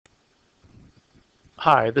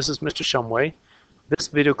Hi, this is Mr. Shumway. This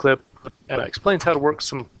video clip explains how to work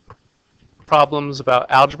some problems about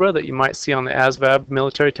algebra that you might see on the ASVAB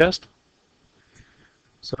military test.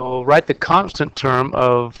 So write the constant term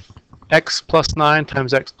of x plus 9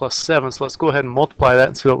 times x plus 7. So let's go ahead and multiply that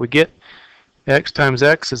and see what we get. X times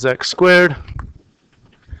x is x squared.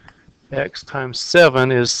 X times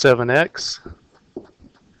 7 is 7x.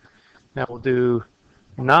 Now we'll do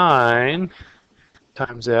 9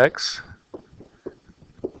 times x.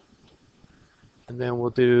 And then we'll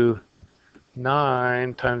do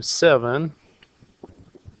 9 times 7.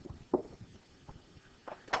 And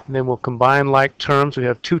then we'll combine like terms. We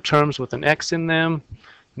have two terms with an x in them.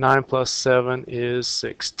 9 plus 7 is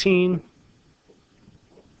 16.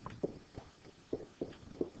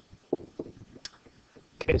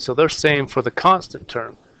 Okay, so they're saying for the constant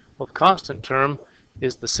term. Well, the constant term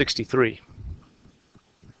is the 63.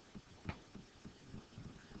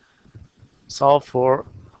 Solve for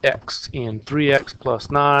x in 3x plus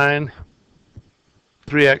 9.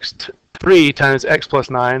 3 times x plus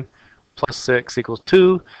 9 plus 6 equals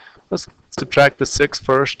 2. Let's subtract the 6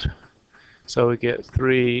 first. So we get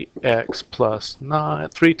 3x plus 9.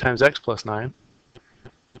 3 times x plus 9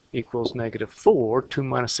 equals negative 4. 2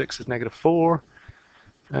 minus 6 is negative 4.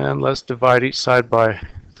 And let's divide each side by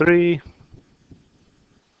 3.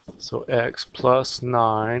 So x plus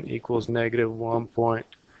 9 equals negative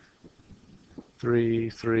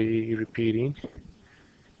 1.33 repeating.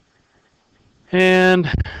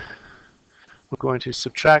 And we're going to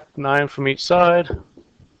subtract 9 from each side.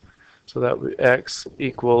 So that x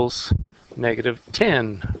equals negative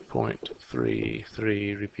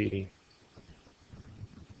 10.33 repeating.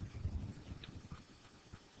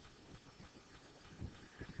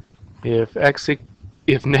 If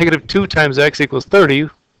negative 2 times x equals 30,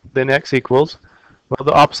 then x equals, well,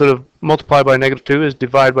 the opposite of multiply by negative 2 is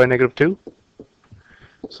divide by negative 2.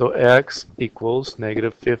 So x equals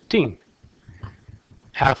negative 15.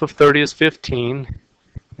 Half of 30 is 15.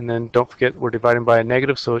 And then don't forget we're dividing by a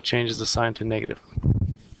negative, so it changes the sign to negative.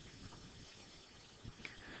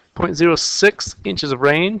 0.06 inches of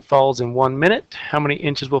rain falls in 1 minute. How many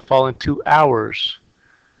inches will fall in 2 hours?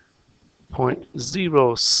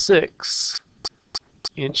 0.06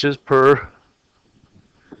 inches per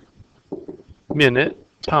minute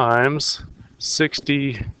times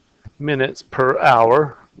 60 minutes per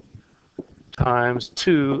hour times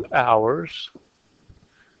 2 hours.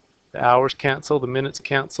 The hours cancel, the minutes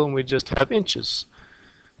cancel, and we just have inches.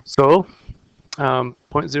 So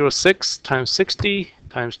 0.06 times 60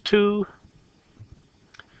 times 2.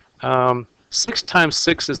 6 times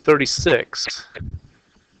 6 is 36.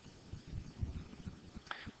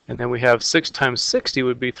 And then we have 6 times 60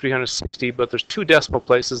 would be 360, but there's 2 decimal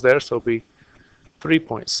places there, so it'll be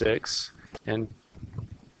 3.6. And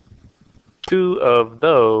 2 of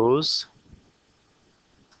those,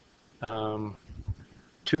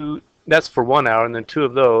 that's for 1 hour, and then 2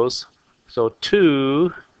 of those. So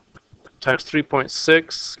 2 times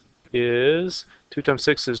 3.6 is, 2 times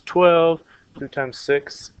 6 is 12. 2 times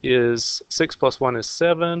 6 is, 6 plus 1 is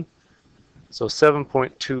 7. So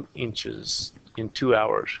 7.2 inches in 2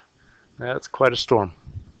 hours. That's quite a storm.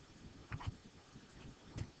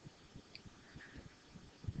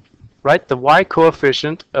 Write the y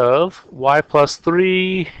coefficient of y plus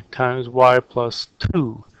 3 times y plus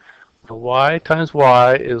 2. The y times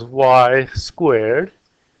y is y squared,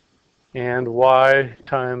 and y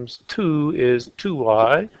times 2 is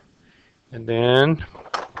 2y, and then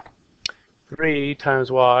 3 times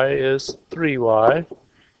y is 3y,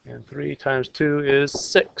 and 3 times 2 is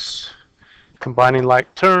 6. Combining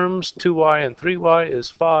like terms, 2y and 3y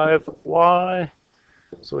is 5y.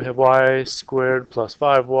 So we have y squared plus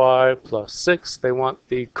 5y plus 6. They want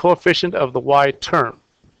the coefficient of the y term.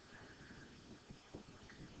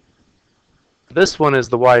 This one is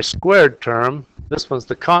the y squared term. This one's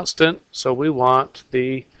the constant, so we want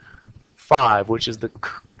the 5, which is the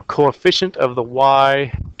coefficient of the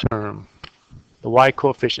y term, the y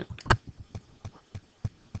coefficient.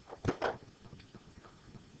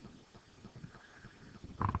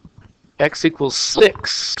 X equals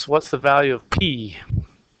 6. What's the value of p?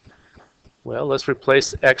 Well, let's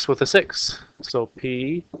replace x with a 6. So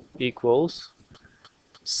p equals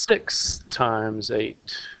 6 times 8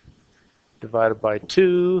 divided by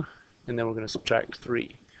 2, and then we're going to subtract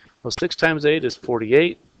 3. Well, 6 times 8 is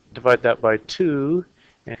 48. Divide that by 2,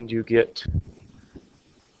 and you get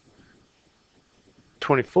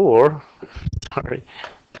 24. Sorry.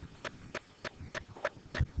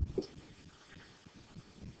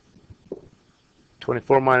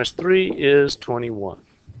 (24 minus 3 is 21.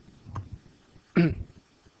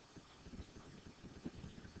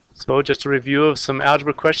 So just a review of some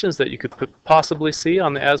algebra questions that you could possibly see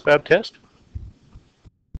on the ASVAB test.